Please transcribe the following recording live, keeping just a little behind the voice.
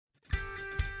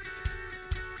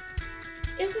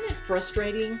Isn't it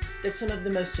frustrating that some of the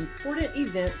most important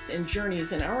events and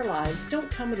journeys in our lives don't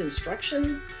come with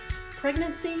instructions?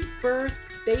 Pregnancy, birth,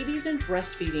 babies, and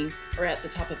breastfeeding are at the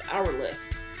top of our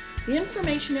list. The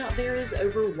information out there is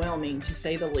overwhelming, to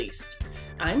say the least.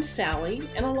 I'm Sally,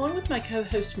 and along with my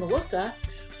co-host Melissa,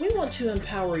 we want to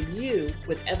empower you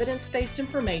with evidence-based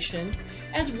information,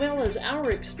 as well as our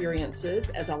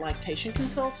experiences as a lactation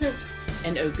consultant,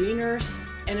 an OB nurse,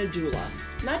 and a doula.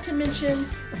 Not to mention,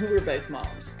 we're both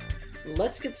moms.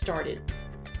 Let's get started.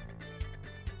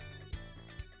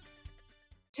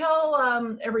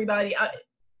 Tell everybody,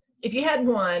 if you had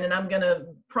one, and I'm going to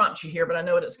prompt you here, but I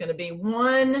know what it's going to be,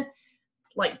 one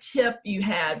tip you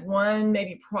had, one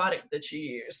maybe product that you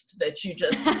used that you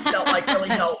just felt like really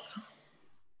helped.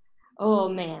 Oh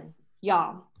man,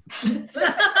 y'all.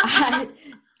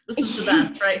 This is the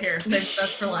best right here. Save the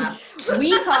best for last.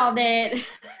 We called it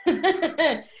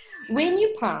when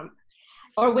you pump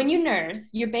or when you nurse,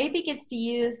 your baby gets to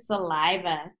use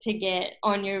saliva to get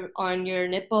on your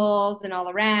nipples and all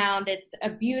around. It's a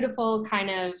beautiful kind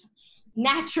of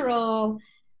natural,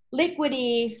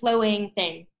 liquidy, flowing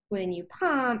thing. When you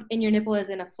pump and your nipple is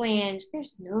in a flange,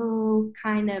 there's no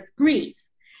kind of grease.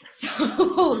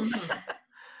 So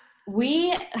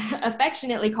we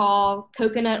affectionately call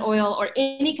coconut oil or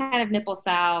any kind of nipple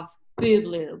salve boob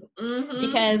lube,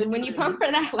 because when you pump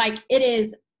for that, it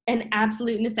is an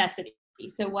absolute necessity.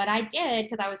 So what I did,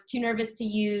 because I was too nervous to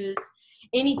use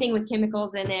anything with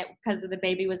chemicals in it because the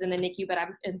baby was in the NICU, but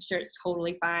I'm sure it's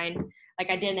totally fine.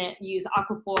 I didn't use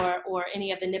Aquaphor or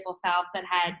any of the nipple salves that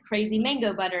had crazy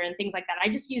mango butter and things like that. I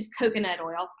just used coconut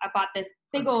oil. I bought this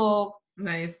big old,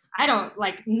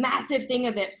 massive thing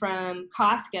of it from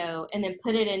Costco, and then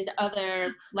put it in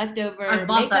other leftover I've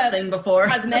bought makeup, that thing before.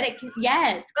 cosmetic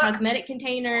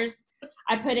containers.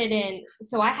 I put it in,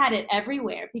 so I had it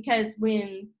everywhere, because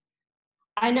when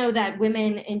I know that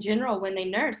women in general, when they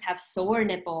nurse, have sore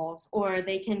nipples, or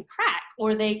they can crack,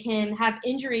 or they can have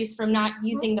injuries from not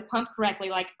using the pump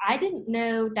correctly. I didn't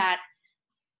know that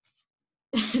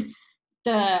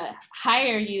the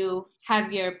higher you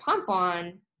have your pump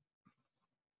on,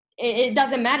 it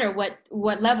doesn't matter what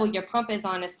level your pump is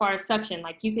on as far as suction.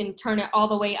 You can turn it all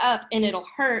the way up and it'll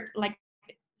hurt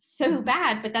so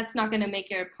bad, but that's not going to make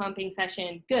your pumping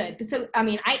session good. So,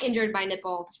 I injured my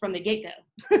nipples from the get-go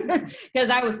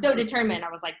because I was so determined. I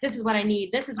was like, this is what I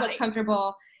need. This is what's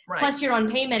comfortable. Right. Plus, you're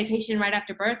on pain medication right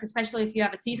after birth, especially if you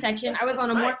have a C-section. I was on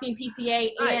a morphine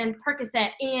PCA and Percocet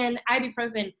and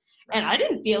ibuprofen, and I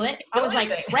didn't feel it. I was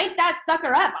like, break that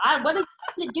sucker up. What is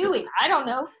it doing? I don't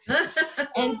know.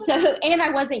 And I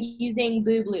wasn't using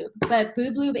boob lube, but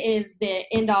boob lube is the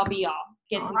end-all be-all.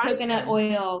 Get some coconut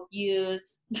oil,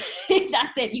 use,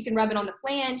 that's it. You can rub it on the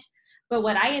flange. But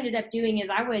what I ended up doing is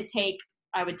I would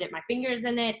dip my fingers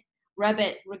in it, rub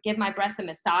it, give my breasts a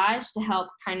massage to help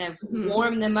kind of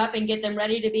warm them up and get them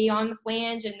ready to be on the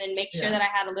flange, and then make sure that I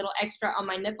had a little extra on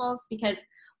my nipples, because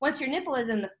once your nipple is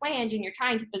in the flange and you're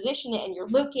trying to position it and you're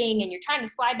looking and you're trying to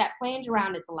slide that flange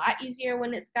around, it's a lot easier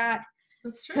when it's got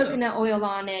coconut oil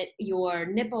on it. Your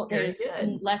nipple, there's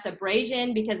less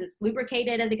abrasion because it's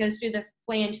lubricated as it goes through the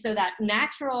flange. So that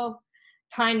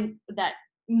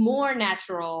more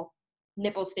natural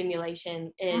nipple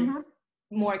stimulation is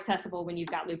more accessible when you've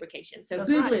got lubrication. So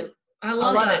boob lube. I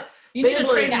love it. You need to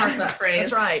trademark that phrase.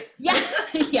 That's right.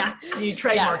 Yeah. You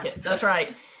trademark it. That's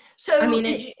right. So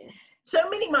so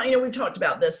many, we've talked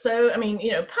about this. So,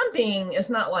 pumping is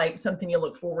not like something you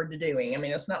look forward to doing.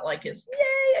 It's not like it's,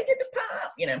 yay, I get to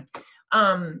pump,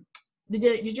 Did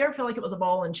you ever feel like it was a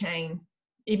ball and chain,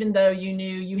 even though you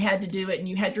knew you had to do it and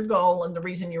you had your goal and the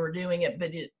reason you were doing it,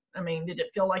 but did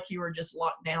it feel like you were just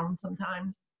locked down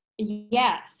sometimes?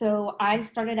 Yeah, so I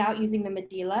started out using the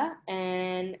Medela,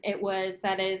 and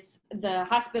that is the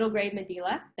hospital grade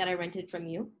Medela that I rented from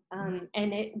you,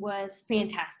 and it was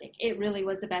fantastic. It really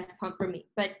was the best pump for me.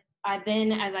 But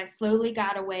as I slowly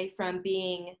got away from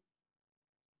being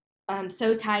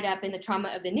so tied up in the trauma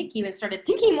of the NICU and started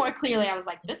thinking more clearly, I was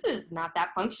like, this is not that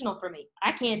functional for me.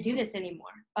 I can't do this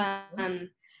anymore.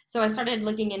 So I started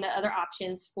looking into other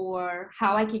options for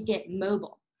how I could get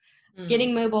mobile.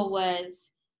 Getting mobile was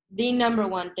the number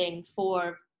one thing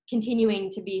for continuing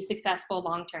to be successful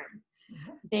long-term.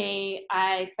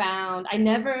 I found I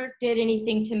never did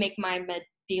anything to make my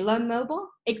Medela mobile,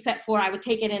 except for I would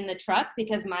take it in the truck,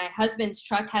 because my husband's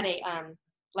truck had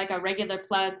a regular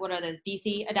plug. What are those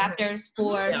DC adapters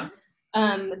for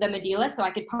the Medela? So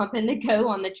I could pump in the go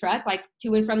on the truck,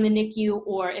 to and from the NICU,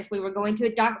 or if we were going to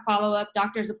a follow-up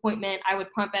doctor's appointment, I would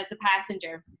pump as a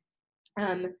passenger.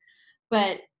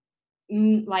 But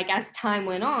like as time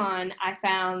went on, I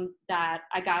found that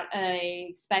I got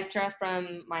a Spectra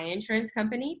from my insurance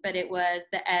company, but it was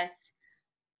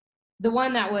the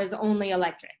one that was only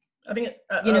electric. I think,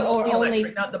 or the only,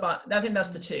 electric, not the I think that's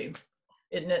the tube,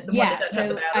 isn't it? The one yeah. that doesn't have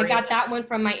the So battery I got in it. that one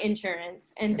from my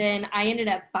insurance, and then I ended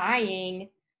up buying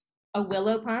a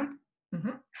Willow pump,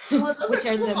 Well, those which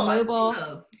are the cool. I've seen mobile.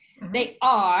 those. They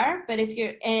are, but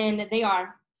they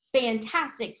are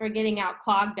fantastic for getting out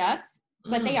clogged ducts,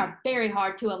 but they are very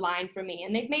hard to align for me.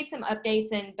 And they've made some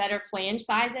updates and better flange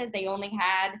sizes. They only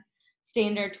had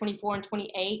standard 24 and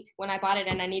 28 when I bought it,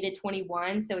 and I needed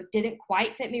 21. So it didn't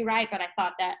quite fit me right, but I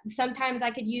thought that sometimes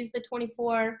I could use the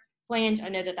 24 flange. I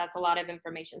know that that's a lot of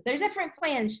information. There's different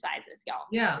flange sizes, y'all.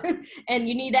 Yeah. And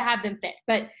you need to have them fit.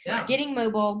 But getting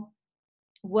mobile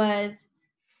was,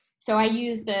 so I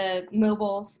used the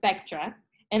mobile Spectra,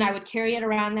 and I would carry it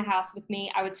around the house with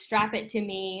me. I would strap it to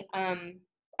me.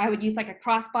 I would use like a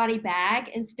crossbody bag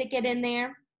and stick it in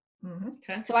there.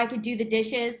 Okay. So I could do the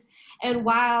dishes. And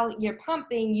while you're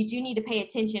pumping, you do need to pay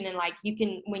attention. And like you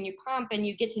can, when you pump and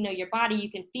you get to know your body,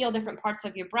 you can feel different parts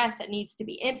of your breast that needs to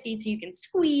be emptied, so you can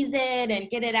squeeze it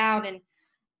and get it out. And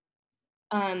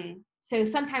so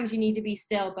sometimes you need to be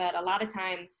still, but a lot of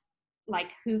times,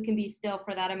 like, who can be still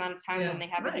for that amount of time when they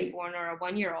have a newborn or a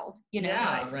 1-year-old, you know?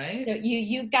 Yeah, right. So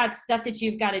you've got stuff that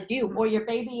you've got to do, or your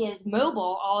baby is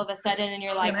mobile all of a sudden, and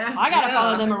you're like, I got to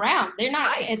follow them around. They're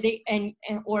not,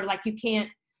 or like you can't,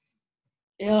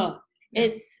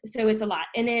 it's a lot.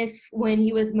 And when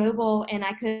he was mobile and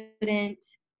I couldn't,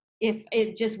 if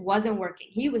it just wasn't working,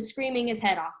 he was screaming his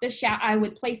head off. I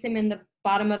would place him in the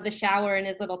bottom of the shower in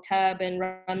his little tub and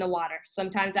run the water.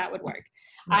 Sometimes that would work.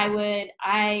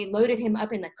 I loaded him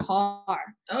up in the car.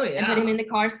 Oh yeah. And put him in the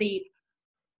car seat,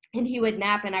 and he would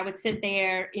nap, and I would sit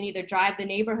there and either drive the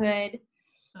neighborhood.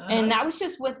 And that was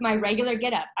just with my regular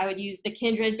get up. I would use the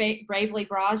Kindred Bravely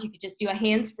bras. You could just do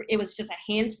it was just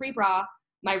a hands-free bra.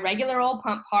 My regular old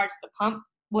pump parts, the pump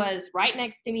was right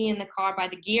next to me in the car by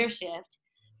the gear shift.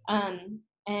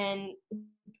 And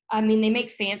I mean, they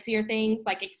make fancier things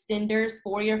like extenders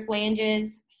for your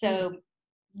flanges. So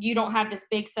you don't have this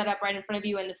big setup right in front of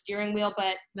you and the steering wheel,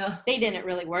 but they didn't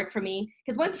really work for me.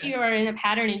 Because once you are in a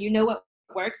pattern and you know what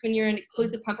works when you're an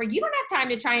exclusive pumper, you don't have time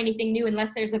to try anything new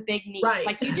unless there's a big need. Right.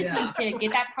 Like you just need to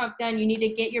get that pump done. You need to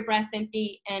get your breasts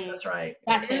empty, and that's right.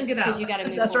 That's it, because you got to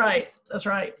move That's forward. right. That's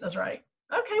right. That's right.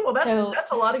 Okay, well,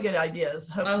 that's a lot of good ideas.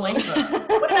 Hopefully. I like that.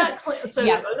 What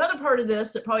about another part of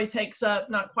this that probably takes up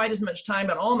not quite as much time,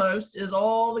 but almost, is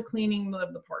all the cleaning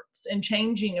of the parts and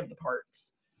changing of the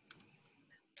parts.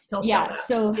 Tell us about that.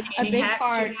 So a big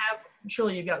part.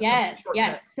 Surely you've got yes.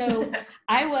 some So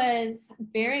I was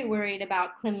very worried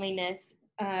about cleanliness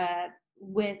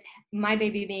with my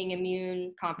baby being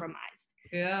immune compromised.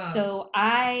 Yeah. So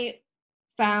I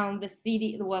found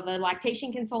the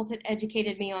lactation consultant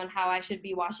educated me on how I should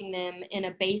be washing them in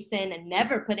a basin and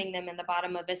never putting them in the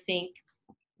bottom of a sink,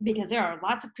 because there are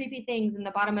lots of creepy things in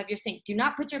the bottom of your sink. Do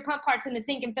not put your pump parts in the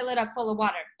sink and fill it up full of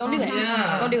water. Don't do it.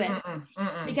 Yeah. Don't do it.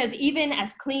 Because even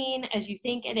as clean as you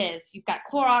think it is, you've got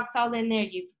Clorox all in there,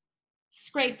 you've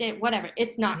scraped it, whatever.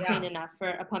 It's not clean enough for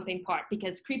a pumping part,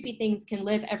 because creepy things can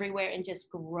live everywhere and just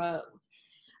grow.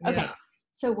 Okay.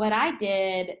 So what I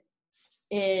did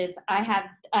is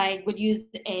I would use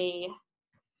a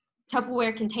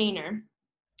Tupperware container,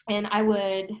 and I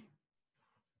would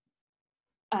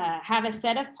have a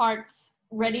set of parts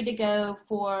ready to go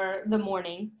for the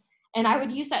morning, and I would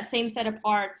use that same set of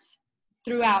parts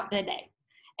throughout the day.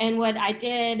 And what I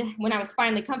did when I was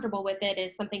finally comfortable with it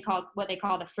is something called what they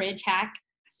call the fridge hack.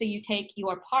 So you take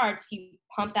your parts, you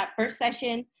pump that first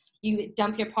session, you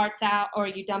dump your parts out, or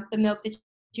you dump the milk that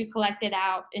you collected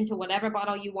out into whatever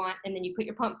bottle you want, and then you put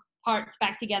your pump parts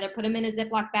back together, put them in a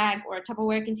Ziploc bag or a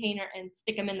Tupperware container, and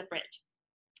stick them in the fridge.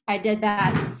 I did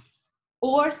that.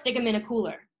 Or stick them in a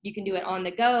cooler. You can do it on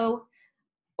the go,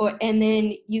 and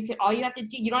then all you have to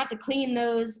do, you don't have to clean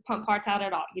those pump parts out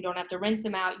at all. You don't have to rinse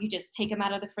them out. You just take them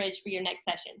out of the fridge for your next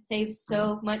session. Saves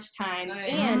so much time,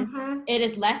 and it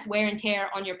is less wear and tear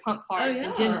on your pump parts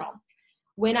in general.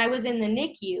 When I was in the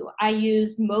NICU, I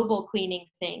used mobile cleaning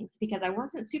things because I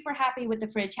wasn't super happy with the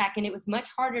fridge hack, and it was much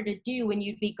harder to do when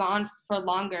you'd be gone for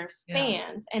longer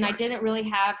spans. And I didn't really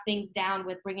have things down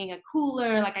with bringing a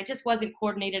cooler. Like I just wasn't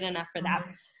coordinated enough for that.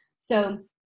 So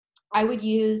I would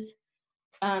use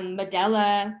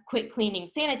Medela quick cleaning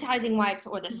sanitizing wipes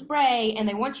or the spray, and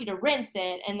they want you to rinse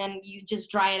it, and then you just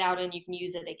dry it out and you can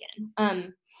use it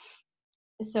again.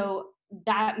 So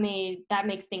that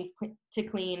makes things to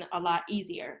clean a lot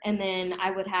easier. And then I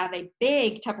would have a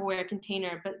big Tupperware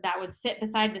container, but that would sit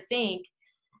beside the sink.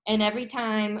 And every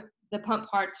time the pump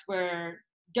parts were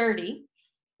dirty,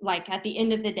 like at the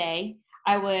end of the day,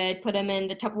 I would put them in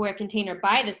the Tupperware container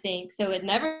by the sink, so it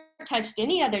never touched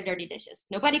any other dirty dishes.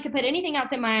 Nobody could put anything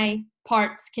else in my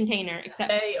parts container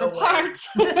except for parts.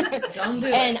 Don't do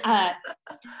And it.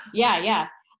 yeah.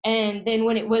 And then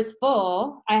when it was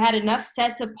full, I had enough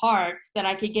sets of parts that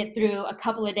I could get through a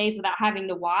couple of days without having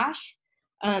to wash.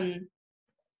 And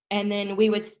then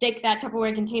we would stick that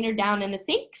Tupperware container down in the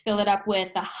sink, fill it up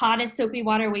with the hottest soapy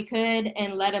water we could,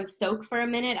 and let them soak for a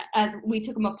minute as we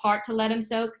took them apart to let them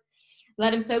soak.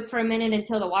 Let them soak for a minute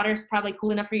until the water's probably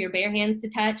cool enough for your bare hands to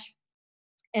touch,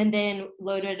 and then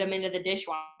loaded them into the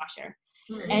dishwasher.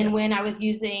 Mm-hmm. And when I was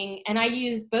using, and I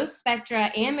used both Spectra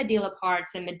and Medela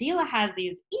parts, and Medela has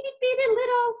these itty bitty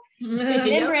little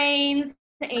membranes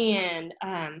and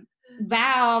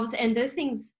valves, and those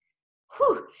things,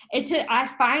 I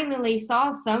finally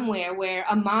saw somewhere where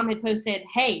a mom had posted,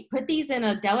 hey, put these in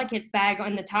a delicates bag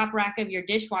on the top rack of your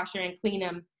dishwasher and clean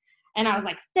them. And I was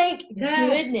like, thank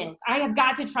goodness, I have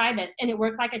got to try this. And it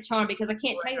worked like a charm, because I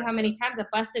can't tell you how many times I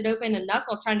busted open a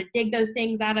knuckle trying to dig those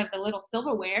things out of the little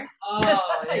silverware.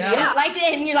 Oh, yeah.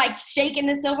 And you're like shaking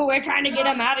the silverware, trying to get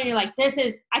them out. And you're like,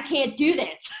 I can't do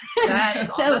this.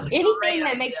 So anything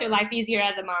that makes your life easier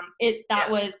as a mom,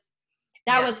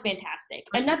 that was fantastic.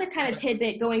 Another kind of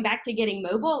tidbit going back to getting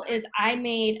mobile is I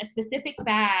made a specific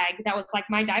bag that was like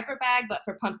my diaper bag, but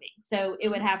for pumping. So it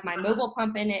would have my mobile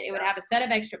pump in it. It would have a set of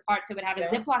extra parts. It would have a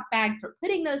Ziploc bag for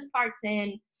putting those parts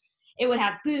in. It would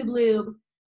have boob lube,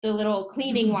 the little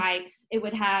cleaning wipes. It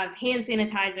would have hand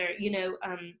sanitizer,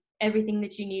 everything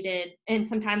that you needed. And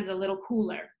sometimes a little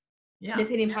cooler,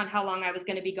 depending upon how long I was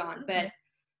going to be gone. But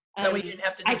that way you didn't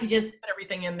have to just put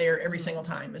everything in there every single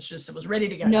time. It was ready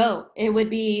to go. No, it would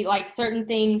be like certain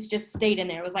things just stayed in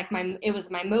there. It was like it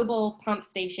was my mobile pump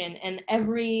station, and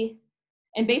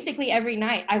basically every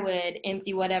night I would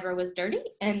empty whatever was dirty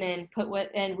and then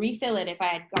and refill it if I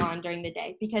had gone during the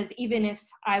day. Because even if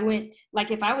I went, like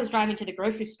if I was driving to the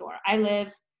grocery store, I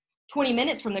live 20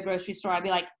 minutes from the grocery store, I'd be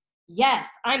like, yes,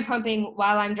 I'm pumping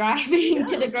while I'm driving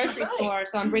to the grocery store.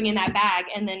 So I'm bringing that bag,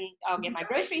 and then I'll get my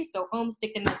groceries, go home,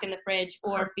 stick the milk in the fridge,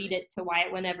 or feed it to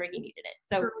Wyatt whenever he needed it.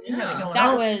 So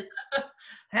that was,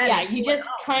 you just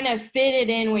kind of fit it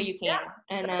in where you can.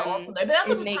 And that's awesome. But that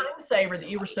was a time saver that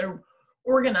you were so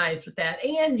organized with that,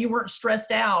 and you weren't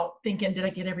stressed out thinking, did I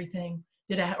get everything?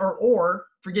 Or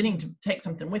forgetting to take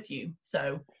something with you.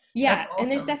 So yeah, awesome.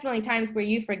 And there's definitely times where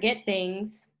you forget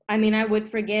things. I mean, I would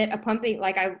forget a pumping,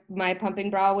 my pumping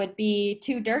bra would be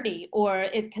too dirty,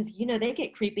 because, they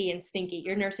get creepy and stinky.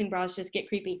 Your nursing bras just get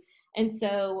creepy. And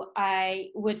so I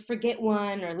would forget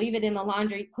one or leave it in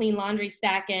the clean laundry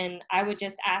stack. And I would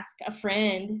just ask a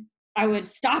friend. I would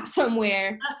stop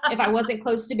somewhere if I wasn't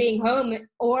close to being home,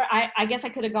 or I guess I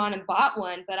could have gone and bought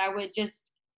one, but I would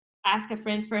just ask a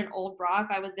friend for an old bra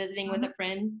if I was visiting with a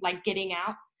friend, like getting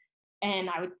out, and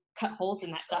I would cut holes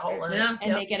in that sucker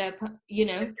and make it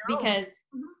because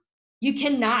you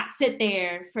cannot sit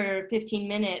there for 15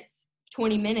 minutes,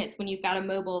 20 minutes when you've got a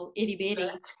mobile itty bitty.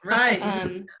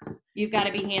 Right. You've got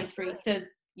to be hands free. So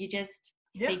you just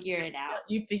figure it out.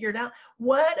 You figure it out.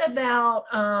 What about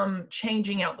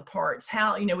changing out the parts?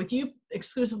 How, with you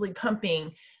exclusively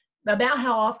pumping, about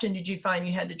how often did you find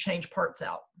you had to change parts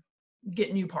out,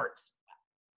 get new parts?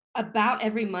 About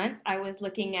every month. I was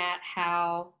looking at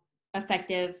how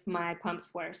effective my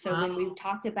pumps were. So when we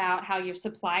talked about how your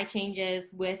supply changes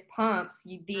with pumps,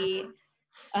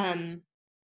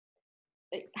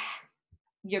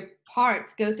 your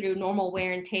parts go through normal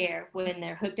wear and tear when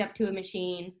they're hooked up to a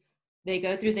machine. They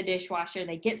go through the dishwasher,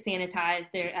 they get sanitized,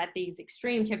 they're at these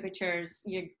extreme temperatures,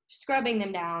 you're scrubbing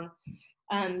them down.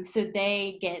 So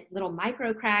they get little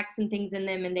micro cracks and things in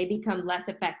them, and they become less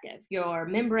effective. Your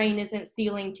membrane isn't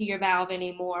sealing to your valve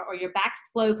anymore, or your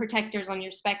backflow protectors on your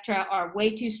Spectra are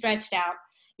way too stretched out.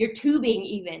 Your tubing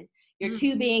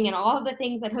tubing and all of the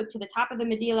things that hook to the top of the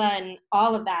Medela and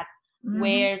all of that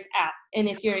wears out. And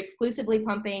if you're exclusively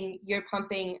pumping, you're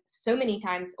pumping so many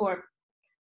times, or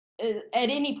at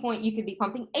any point you could be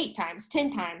pumping 8 times,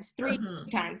 10 times, 3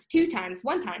 times, 2 times,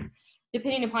 1 time.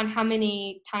 Depending upon how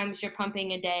many times you're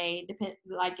pumping a day,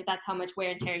 that's how much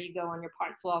wear and tear you go on your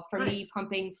parts. Well, for me,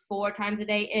 pumping 4 times a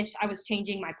day-ish, I was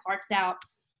changing my parts out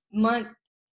month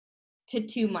to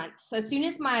 2 months. As soon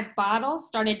as my bottles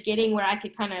started getting where I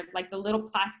could kind of, like the little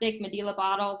plastic Medela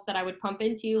bottles that I would pump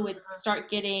into would start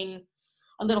getting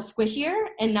a little squishier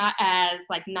and not as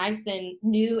like nice and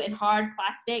new and hard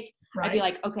plastic, I'd be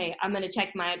like, okay, I'm going to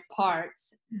check my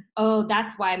parts. Oh,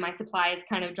 that's why my supply is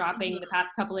kind of dropping the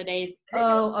past couple of days.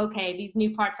 Oh, okay, these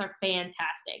new parts are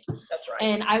fantastic. That's right.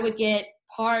 And I would get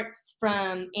parts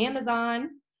from Amazon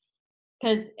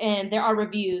and there are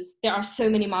reviews. There are so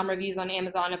many mom reviews on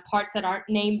Amazon of parts that aren't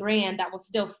name brand that will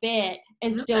still fit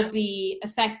and still be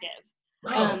effective.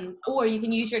 Or you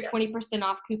can use your 20%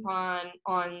 off coupon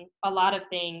on a lot of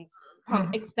things,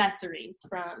 pump accessories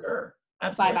from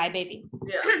Bye Bye Baby.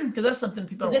 Yeah, because that's something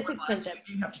people don't it's realize. expensive.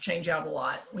 You have to change out a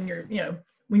lot when you're,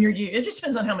 it just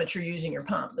depends on how much you're using your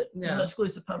pump. But the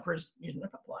exclusive pumpers using their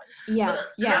pump a lot. Yeah,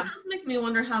 That does make me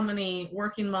wonder how many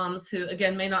working moms who,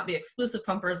 again, may not be exclusive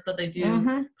pumpers, but they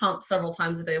do pump several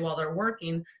times a day while they're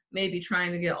working, maybe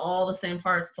trying to get all the same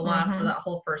parts to last for that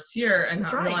whole first year, and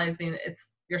not realizing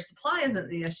it's your supply isn't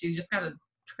the issue. You just got to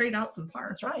trade out some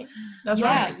parts. That's right. That's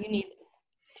right. You need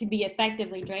to be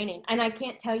effectively draining. And I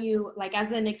can't tell you, like,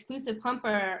 as an exclusive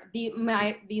pumper,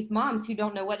 these moms who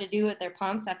don't know what to do with their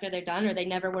pumps after they're done, or they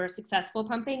never were successful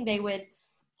pumping, they would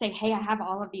say, hey, I have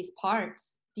all of these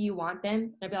parts. Do you want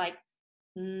them? They'd be like,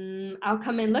 I'll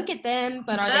come and look at them,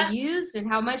 but are they used? And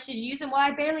how much did you use them? Well,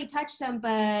 I barely touched them,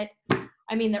 but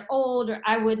I mean, they're old, or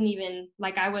I wouldn't even,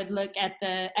 like, I would look at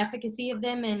the efficacy of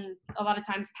them and a lot of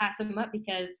times pass them up,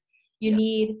 because you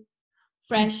need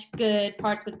fresh, good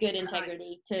parts with good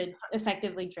integrity to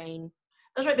effectively drain.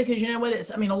 That's right, because you know what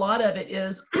a lot of it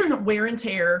is wear and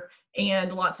tear,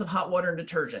 and lots of hot water and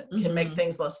detergent can make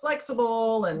things less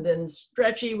flexible and then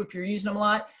stretchy if you're using them a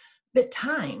lot. But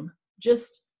time,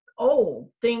 just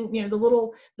thing,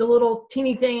 the little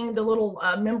teeny thing, the little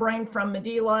membrane from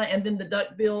Medela, and then the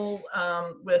duckbill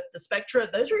with the Spectra,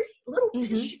 those are little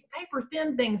tissue paper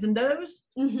thin things, and those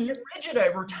get rigid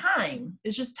over time.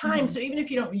 It's just time. So even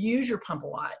if you don't use your pump a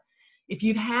lot, if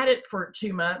you've had it for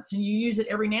 2 months and you use it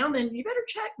every now and then, you better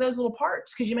check those little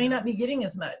parts, because you may not be getting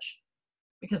as much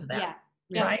because of that.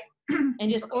 Yeah. Right. And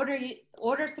just order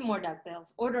some more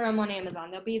duckbills. Order them on Amazon.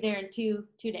 They'll be there in two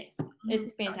days.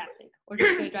 It's fantastic. Or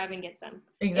just go drive and get some.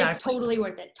 Exactly. It's totally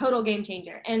worth it. Total game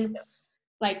changer. And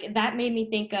like, that made me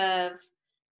think of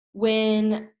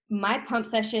when my pump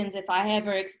sessions, if I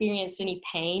ever experienced any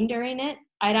pain during it,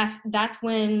 that's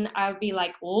when I would be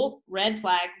like, oh, red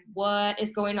flag, what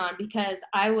is going on? Because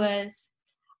I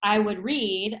would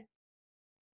read,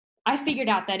 I figured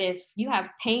out that if you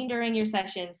have pain during your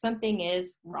session, something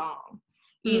is wrong.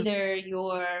 Either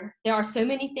there are so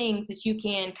many things that you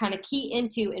can kind of key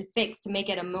into and fix to make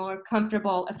it a more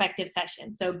comfortable, effective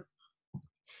session. So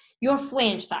your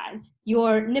flange size,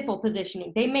 your nipple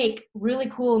positioning, they make really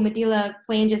cool Medela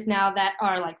flanges now that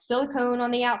are like silicone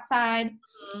on the outside,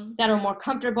 that are more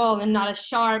comfortable and not as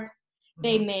sharp.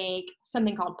 They make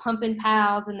something called Pump and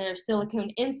Pals, and they're silicone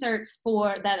inserts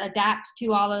that adapt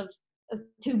to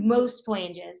most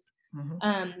flanges.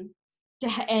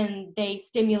 And they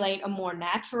stimulate a more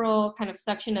natural kind of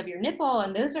suction of your nipple,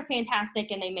 and those are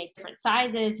fantastic, and they make different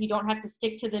sizes. You don't have to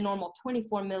stick to the normal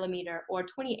 24 millimeter or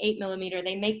 28 millimeter.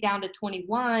 They make down to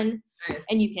 21. Nice.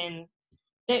 And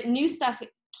the new stuff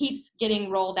keeps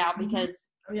getting rolled out because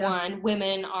one,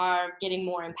 women are getting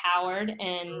more empowered,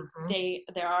 and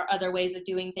there are other ways of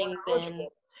doing things than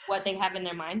what they have in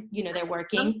their mind. They're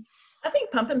working. I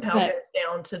think Pump and Pal goes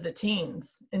down to the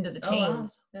teens, into the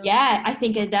teens. Wow. Yeah, I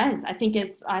think it does. I think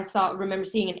remember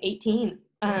seeing an 18.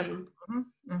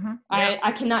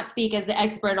 I cannot speak as the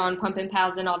expert on Pump and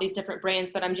Pals and all these different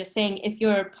brands, but I'm just saying, if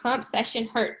your pump session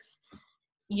hurts,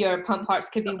 your pump parts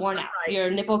could be worn out. Right. Your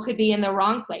nipple could be in the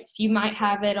wrong place. You might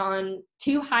have it on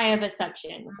too high of a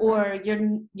suction, or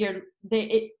you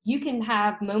can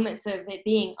have moments of it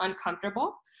being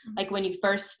uncomfortable. Like when you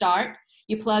first start,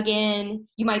 you plug in,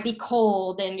 you might be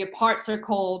cold and your parts are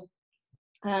cold.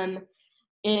 Your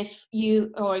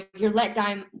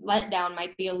letdown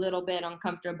might be a little bit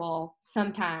uncomfortable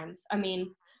sometimes.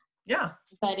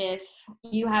 But if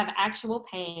you have actual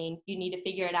pain, you need to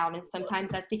figure it out. And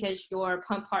sometimes that's because your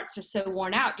pump parts are so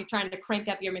worn out. You're trying to crank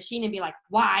up your machine and be like,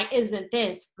 why isn't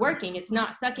this working? It's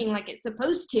not sucking like it's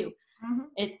supposed to.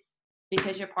 It's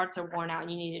because your parts are worn out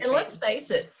and you need to train. And let's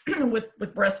face it,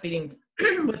 with breastfeeding,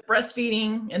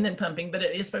 and then pumping, but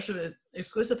especially with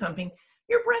exclusive pumping,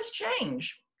 your breasts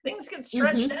change. Things get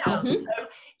stretched out.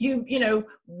 So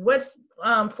what's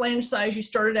flange size you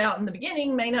started out in the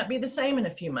beginning may not be the same in a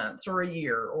few months or a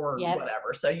year or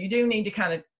whatever. So you do need to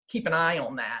kind of keep an eye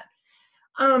on that.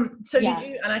 Did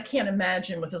you, and I can't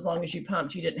imagine with as long as you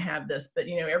pumped, you didn't have this, but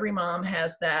every mom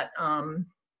has that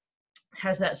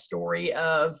story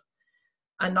of,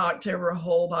 I knocked over a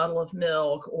whole bottle of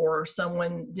milk, or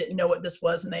someone didn't know what this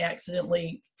was and they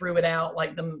accidentally threw it out,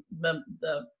 like the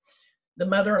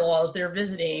mother-in-law is there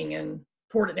visiting and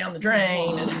poured it down the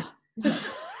drain.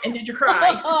 And did you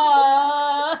cry?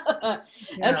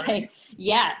 Okay.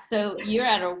 Yeah. So you're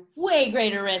at a way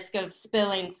greater risk of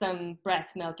spilling some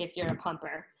breast milk if you're a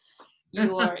pumper.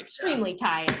 You are extremely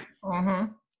tired.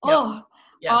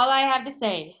 Yes. All I have to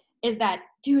say is that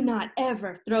do not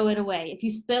ever throw it away. If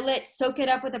you spill it, soak it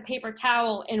up with a paper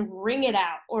towel and wring it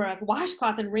out, or a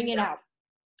washcloth and wring it out.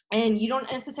 And you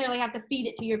don't necessarily have to feed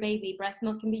it to your baby. Breast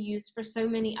milk can be used for so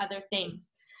many other things.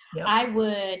 Yep.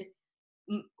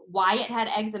 Wyatt had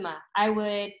eczema. I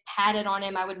would pat it on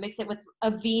him. I would mix it with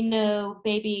Aveeno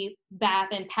baby bath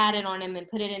and pat it on him and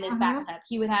put it in his bathtub.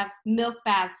 He would have milk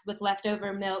baths with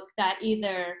leftover milk that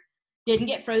either didn't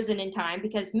get frozen in time,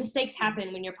 because mistakes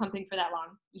happen when you're pumping for that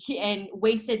long, and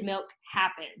wasted milk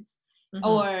happens.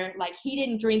 Or like he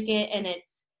didn't drink it, and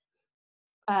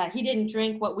he didn't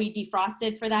drink what we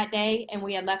defrosted for that day, and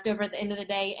we had leftover at the end of the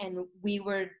day, and we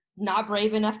were not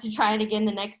brave enough to try it again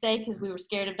the next day because we were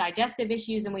scared of digestive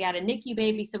issues, and we had a NICU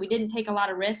baby, so we didn't take a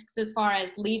lot of risks as far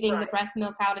as leaving the breast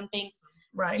milk out and things.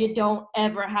 You don't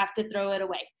ever have to throw it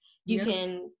away. You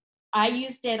can. I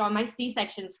used it on my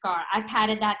C-section scar. I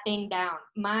patted that thing down.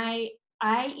 I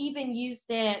even used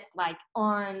it like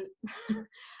on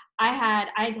I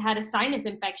had a sinus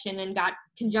infection and got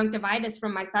conjunctivitis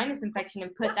from my sinus infection,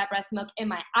 and put that breast milk in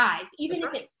my eyes, even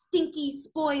if it's stinky,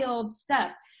 spoiled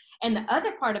stuff. And the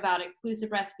other part about exclusive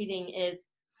breastfeeding is,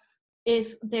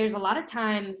 if there's a lot of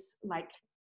times like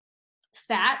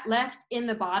fat left in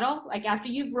the bottle, like after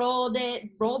you've rolled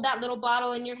that little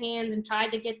bottle in your hands and tried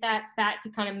to get that fat to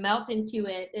kind of melt into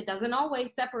it, it doesn't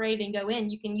always separate and go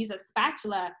in. You can use a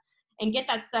spatula and get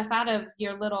that stuff out of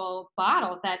your little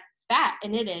bottles, that fat.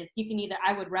 And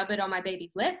I would rub it on my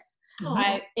baby's lips.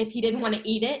 If he didn't want to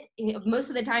eat it, most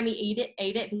of the time he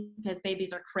ate it because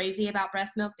babies are crazy about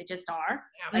breast milk. They just are.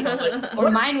 Or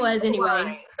mine was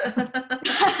anyway.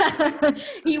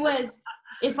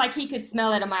 It's like he could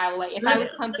smell it a mile away. If I was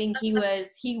pumping, he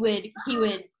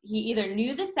either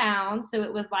knew the sound, so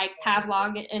it was like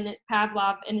Pavlov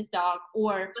and his dog,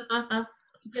 or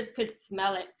he just could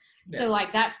smell it. So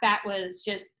like that fat was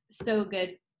just so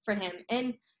good for him.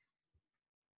 And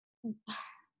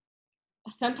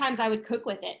sometimes I would cook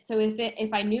with it. So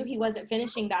if I knew he wasn't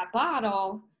finishing that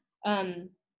bottle,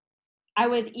 I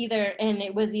would and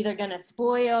it was either gonna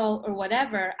spoil or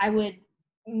whatever, I would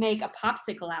make a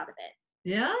popsicle out of it.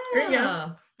 Yeah, there you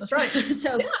go. That's right.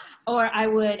 So, or I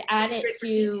would add it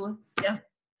to,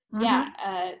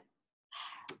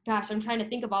 gosh, I'm trying to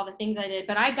think of all the things I did,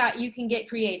 but you can get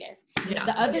creative.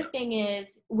 The other thing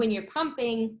is, when you're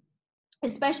pumping,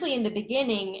 especially in the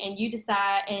beginning, and you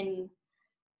decide, and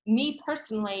me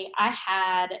personally, I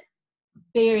had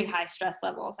very high stress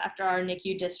levels after our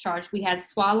NICU discharge. We had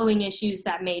swallowing issues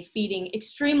that made feeding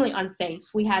extremely unsafe.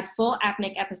 We had full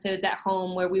apneic episodes at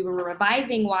home where we were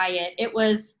reviving Wyatt. It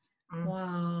was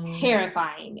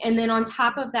terrifying. And then on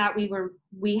top of that,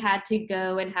 we had to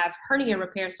go and have hernia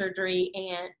repair surgery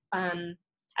and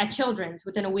at Children's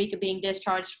within a week of being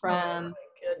discharged from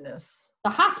the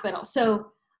hospital.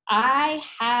 So I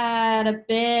had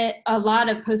a lot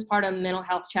of postpartum mental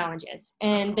health challenges.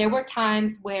 And there were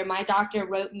times where my doctor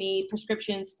wrote me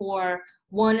prescriptions for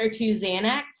 1 or 2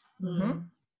 Xanax,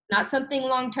 not something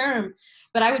long-term,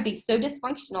 but I would be so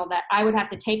dysfunctional that I would have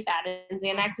to take that. And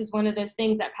Xanax is one of those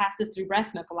things that passes through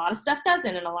breast milk. A lot of stuff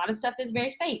doesn't, and a lot of stuff is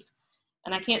very safe.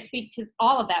 And I can't speak to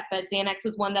all of that, but Xanax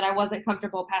was one that I wasn't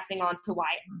comfortable passing on to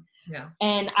Wyatt. Yeah.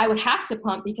 And I would have to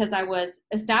pump because I was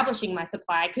establishing my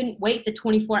supply. I couldn't wait the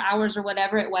 24 hours or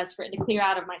whatever it was for it to clear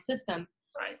out of my system.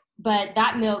 Right. But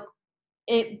that milk,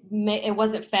 it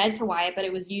wasn't fed to Wyatt, but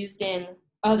it was used in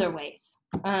other ways.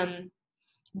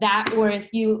 That, or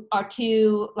if you are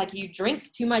you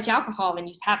drink too much alcohol and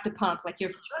you have to pump, like you're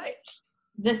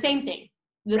the same thing.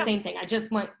 Same thing. I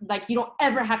just want, you don't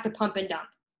ever have to pump and dump.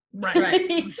 Right.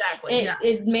 Exactly.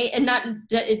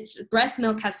 Breast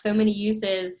milk has so many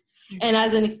uses, and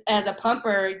as a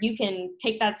pumper, you can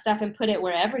take that stuff and put it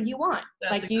wherever you want.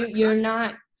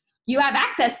 You have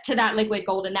access to that liquid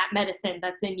gold and that medicine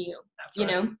that's in you. That's you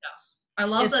know. Yeah. I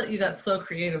love that you got so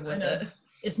creative with it.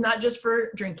 It's not just for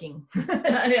drinking.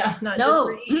 It's not just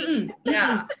for eating.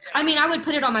 Yeah. I mean, I would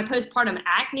put it on my postpartum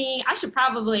acne. I should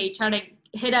probably try to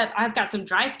hit up. I've got some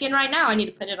dry skin right now. I need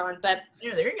to put it on, but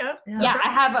there you go. Yeah,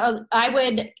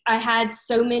 right. I had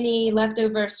so many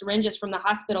leftover syringes from the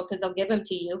hospital because they'll give them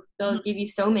to you. They'll give you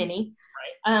so many.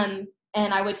 Right.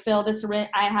 And I would fill the syringe.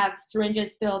 I have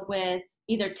syringes filled with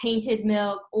either tainted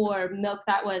milk or milk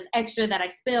that was extra that I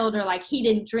spilled, or he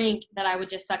didn't drink, that I would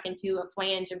just suck into a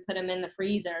flange and put them in the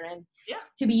freezer and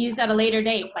to be used at a later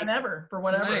date. For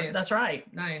whatever. Nice. That's right.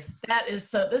 Nice. That is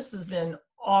so. This has been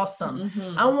awesome.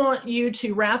 Mm-hmm. I want you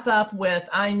to wrap up with,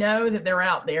 I know that they're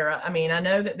out there. I mean, I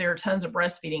know that there are tons of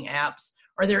breastfeeding apps.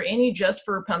 Are there any just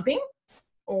for pumping,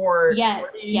 or,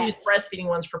 yes, or do you use breastfeeding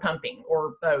ones for pumping,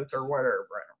 or both, or whatever?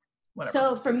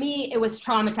 So for me, it was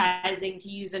traumatizing to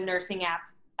use a nursing app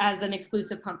as an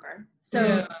exclusive pumper.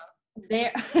 So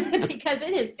there, because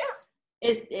it is,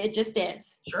 it just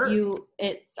is. Sure.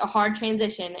 It's a hard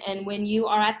transition. And when you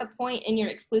are at the point in your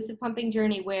exclusive pumping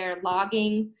journey where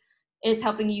logging is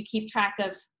helping you keep track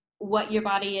of what your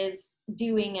body is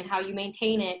doing and how you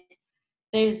maintain it,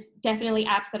 there's definitely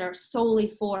apps that are solely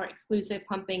for exclusive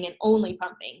pumping and only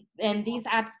pumping. And these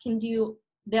apps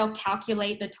they'll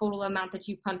calculate the total amount that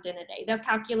you pumped in a day. They'll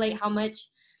calculate how much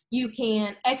you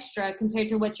can extra compared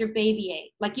to what your baby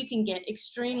ate. Like, you can get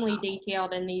extremely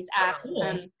detailed in these apps.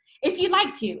 If you'd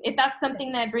like to, if that's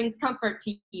something that brings comfort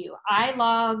to you. I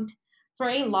logged for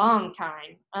a long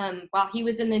time while he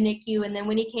was in the NICU. And then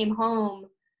when he came home,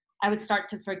 I would start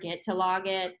to forget to log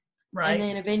it. Right. And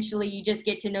then eventually you just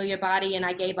get to know your body, and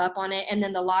I gave up on it. And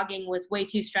then the logging was way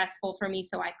too stressful for me,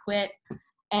 so I quit.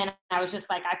 And I was just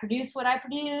like, I produce what I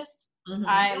produce.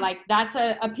 That's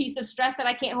a piece of stress that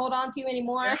I can't hold on to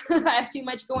anymore. I have too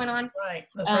much going on. Right.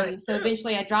 That's right. So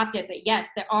eventually I dropped it. But yes,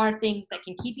 there are things that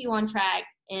can keep you on track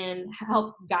and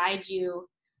help guide you.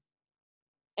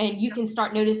 And you can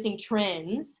start noticing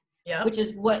trends, which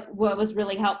is what was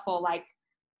really helpful. Like,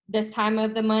 this time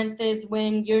of the month is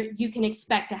when you can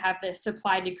expect to have the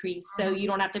supply decrease. So you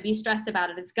don't have to be stressed about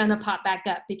it. It's going to pop back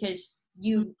up because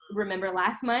you remember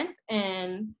last month,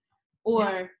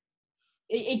 or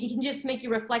it can just make you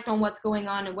reflect on what's going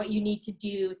on and what you need to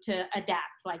do to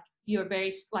adapt. Like, you're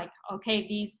very like, okay,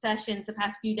 these sessions the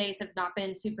past few days have not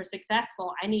been super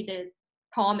successful. I need to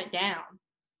calm it down.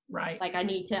 Right. Like, I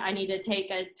need to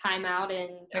take a time out and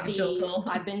see.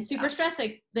 I've been super stressed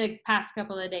the past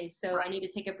couple of days. So I need to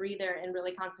take a breather and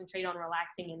really concentrate on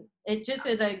relaxing. And it just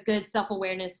is a good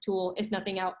self-awareness tool, if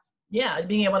nothing else. Yeah.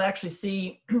 Being able to actually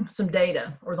see some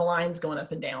data, or the lines going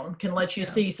up and down, can let you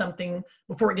see something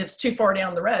before it gets too far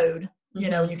down the road. You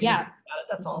know, you can just think about it.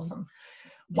 That's awesome.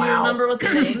 Do you remember what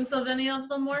the names of any of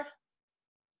them were?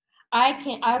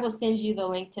 I will send you the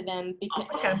link to them because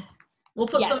we'll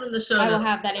put some in the show notes. I will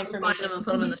have that information. And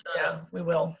put them in the show notes. We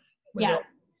will.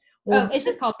 Well, it's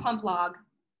just called Pump Log.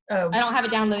 I don't have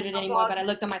it downloaded anymore, but I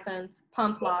looked on my phone.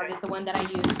 Pump Log is the one that I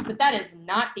used, but that is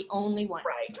not the only one.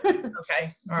 Right.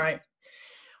 Okay. All right.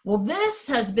 Well, this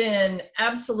has been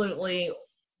absolutely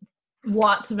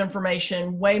lots of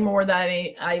information, way more than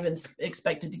I even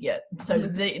expected to get. So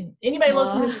anybody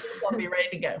listening to this will be ready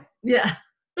to go. Yeah.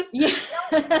 Yeah.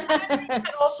 You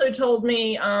also told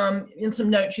me in some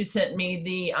notes you sent me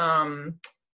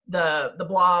the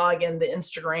blog and the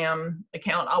Instagram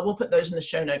account. I will put those in the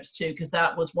show notes too, because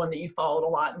that was one that you followed a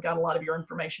lot and got a lot of your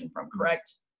information from,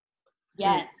 correct?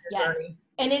 Yes.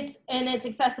 And it's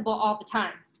accessible all the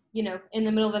time. You know, in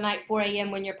the middle of the night, 4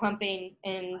 a.m. when you're pumping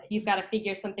and you've got to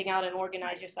figure something out and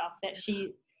organize yourself. That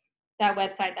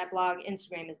website, that blog,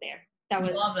 Instagram is there. That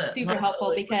was super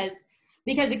helpful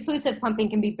because exclusive pumping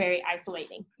can be very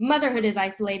isolating. Motherhood is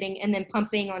isolating, and then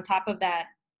pumping on top of that,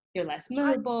 you're less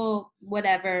mobile,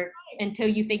 whatever, until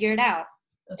you figure it out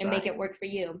and make it work for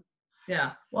you.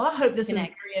 Yeah. Well, I hope this is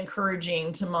very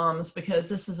encouraging to moms, because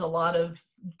this is a lot of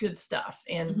good stuff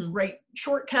and great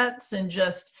shortcuts, and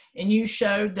you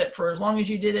showed that for as long as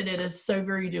you did it, it is so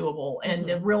very doable. And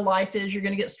in real life you're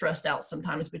going to get stressed out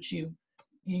sometimes, but you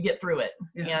get through it.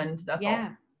 And that's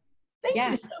awesome.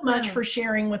 Thank you so much for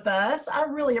sharing with us. I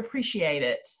really appreciate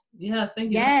it. Yes,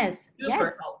 thank you. Yes.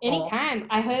 Anytime.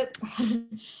 I hope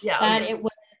that it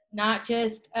was not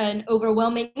just an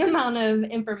overwhelming amount of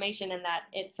information, and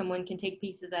that someone can take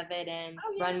pieces of it and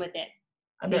run with it.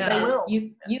 I bet they will.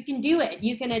 You can do it.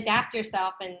 You can adapt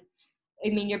yourself, and I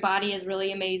mean, your body is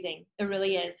really amazing. It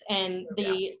really is. And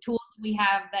the tools we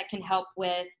have that can help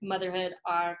with motherhood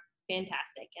are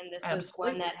fantastic. And this was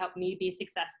one that helped me be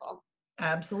successful.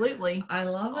 Absolutely. I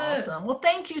love it. Awesome. Well,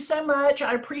 thank you so much.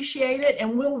 I appreciate it.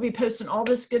 And we'll be posting all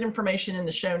this good information in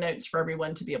the show notes for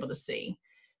everyone to be able to see.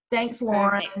 Thanks,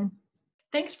 Lauren. Perfect.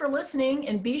 Thanks for listening.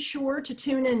 And be sure to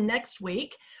tune in next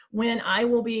week when I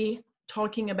will be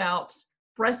talking about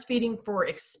breastfeeding for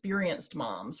experienced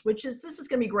moms, this is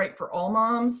going to be great for all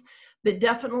moms, but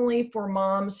definitely for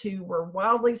moms who were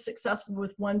wildly successful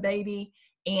with one baby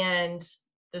and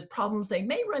the problems they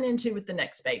may run into with the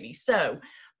next baby. So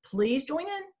please join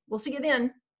in. We'll see you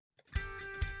then.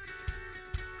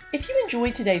 If you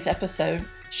enjoyed today's episode,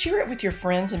 share it with your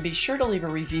friends and be sure to leave a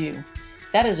review.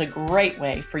 That is a great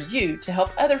way for you to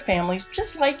help other families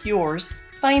just like yours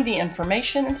find the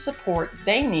information and support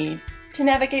they need to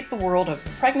navigate the world of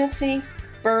pregnancy,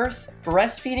 birth,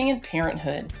 breastfeeding, and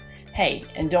parenthood. Hey,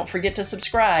 and don't forget to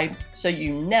subscribe so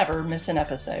you never miss an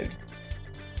episode.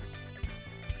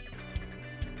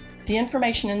 The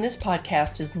information in this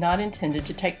podcast is not intended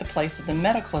to take the place of the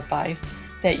medical advice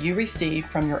that you receive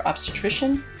from your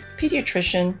obstetrician,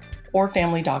 pediatrician, or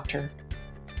family doctor.